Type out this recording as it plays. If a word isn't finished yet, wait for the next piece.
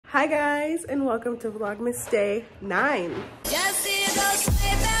Hi guys, and welcome to Vlogmas Day 9.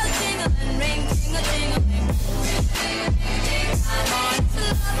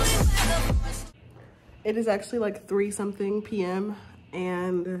 It is actually like 3-something p.m.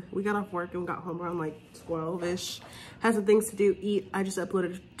 and we got off work and we got home around like 12-ish. Had some things to do, eat. I just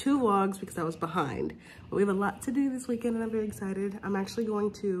uploaded 2 vlogs because I was behind. But we have a lot to do this weekend and I'm very excited. I'm actually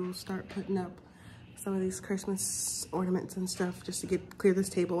going to start putting up some of these Christmas ornaments and stuff just to clear this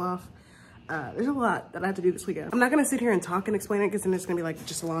table off. There's a lot that I have to do this weekend. I'm not gonna sit here and talk and explain it because then it's gonna be like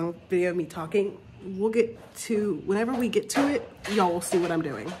just a long video of me talking. We'll get to, whenever we get to it, y'all will see what I'm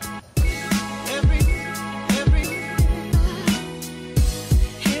doing.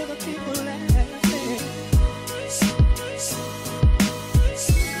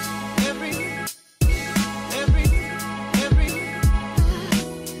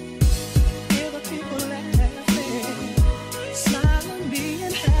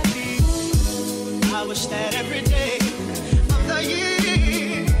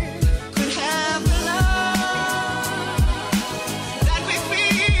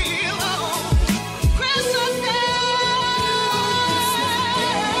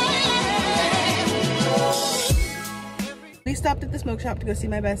 We stopped at the smoke shop to go see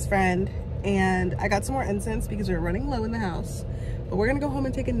my best friend and I got some more incense because we're running low in the house. But we're gonna go home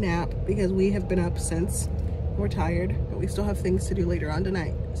and take a nap because we have been up since. We're tired, but we still have things to do later on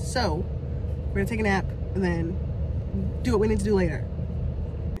tonight. So we're gonna take a nap and then do what we need to do later.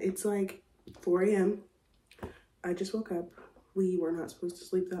 It's like 4 a.m. I just woke up. We were not supposed to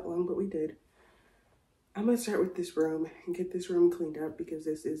sleep that long, but we did. I'm gonna start with this room and get this room cleaned up because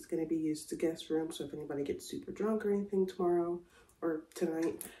this is gonna be used as a guest room. So if anybody gets super drunk or anything tomorrow or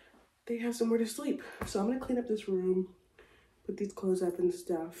tonight, they have somewhere to sleep. So I'm gonna clean up this room, put these clothes up and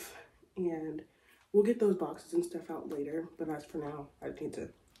stuff, and we'll get those boxes and stuff out later. But as for now, I need to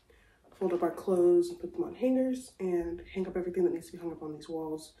fold up our clothes and put them on hangers and hang up everything that needs to be hung up on these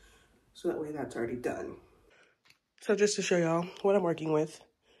walls. So that way that's already done. So just to show y'all what I'm working with,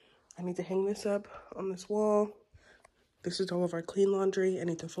 I need to hang this up on this wall. This is all of our clean laundry. I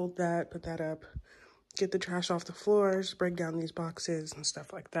need to fold that, put that up, get the trash off the floors, break down these boxes and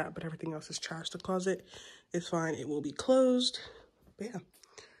stuff like that. But everything else is trash. The closet is fine. It will be closed. But yeah.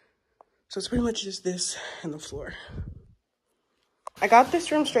 So it's pretty much just this and the floor. I got this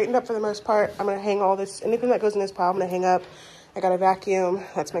room straightened up for the most part. I'm gonna hang all this, anything that goes in this pile, I'm gonna hang up. I got a vacuum.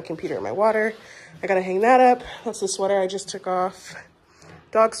 That's my computer and my water. I gotta hang that up. That's the sweater I just took off.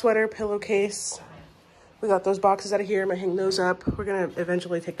 Dog sweater, pillowcase. We got those boxes out of here. I'm gonna hang those up. We're gonna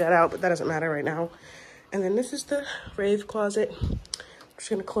eventually take that out, but that doesn't matter right now. And then this is the rave closet. I'm just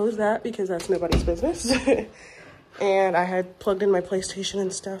gonna close that because that's nobody's business. And I had plugged in my PlayStation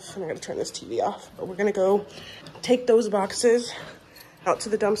and stuff, and I gotta turn this TV off. But we're gonna go take those boxes out to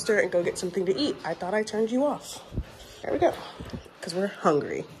the dumpster and go get something to eat. I thought I turned you off. There we go, because we're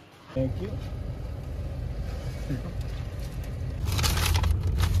hungry. Thank you.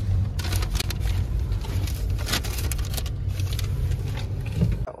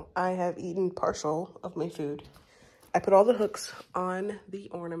 I have eaten partial of my food. I put all the hooks on the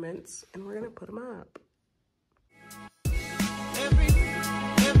ornaments and we're gonna put them up.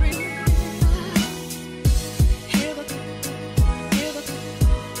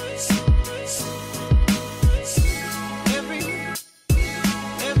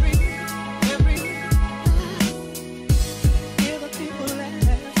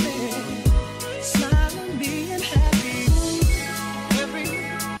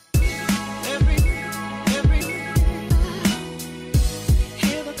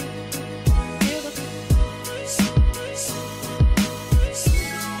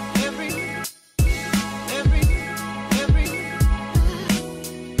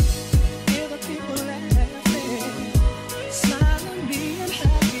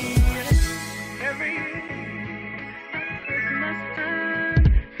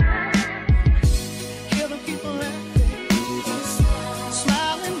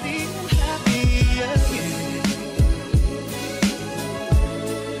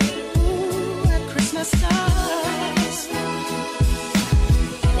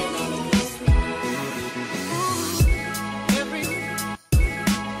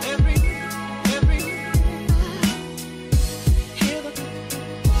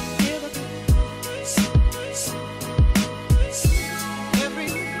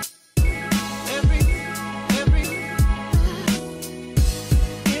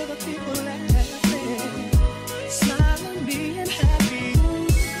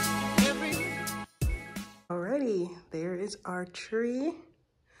 is our tree.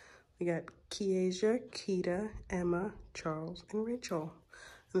 We got KeyAsia, Keita, Emma, Charles, and Rachel.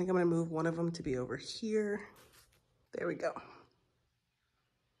 I think I'm gonna move one of them to be over here. There we go.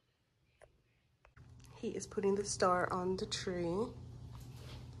 He is putting the star on the tree.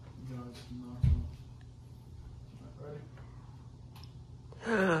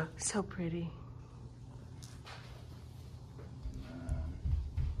 So pretty.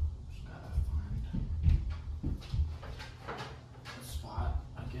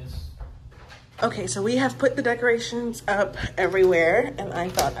 Okay, so we have put the decorations up everywhere, and I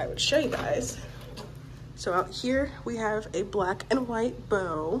thought I would show you guys. So out here we have a black and white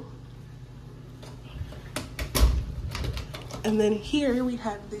bow. And then here we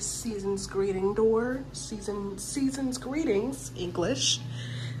have this season's greeting door, season's greetings, English.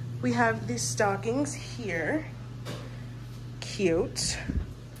 We have these stockings here, cute.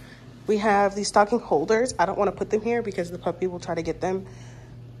 We have these stocking holders. I don't want to put them here because the puppy will try to get them.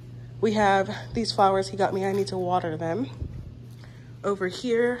 We have these flowers he got me. I need to water them. Over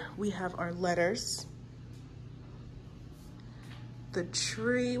here, we have our letters. The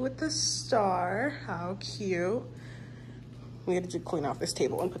tree with the star, how cute. We had to clean off this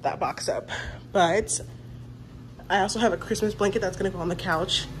table and put that box up. But I also have a Christmas blanket that's gonna go on the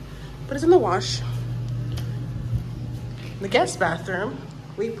couch, but it's in the wash. The guest bathroom,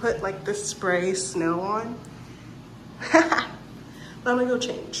 we put like the spray snow on. But I'm gonna go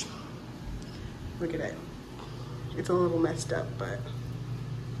change. Look at it. It's a little messed up, but.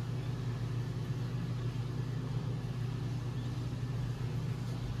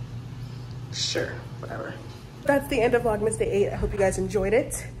 Sure, whatever. That's the end of Vlogmas Day 8. I hope you guys enjoyed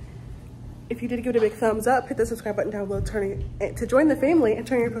it. If you did, give it a big thumbs up, hit the subscribe button down below to join the family and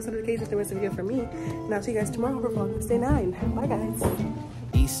turn your post notifications to miss a video from me. And I'll see you guys tomorrow for Vlogmas Day 9. Bye guys.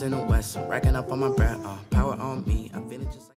 East and the west, racking up on my bread, power on me. I'm feeling just like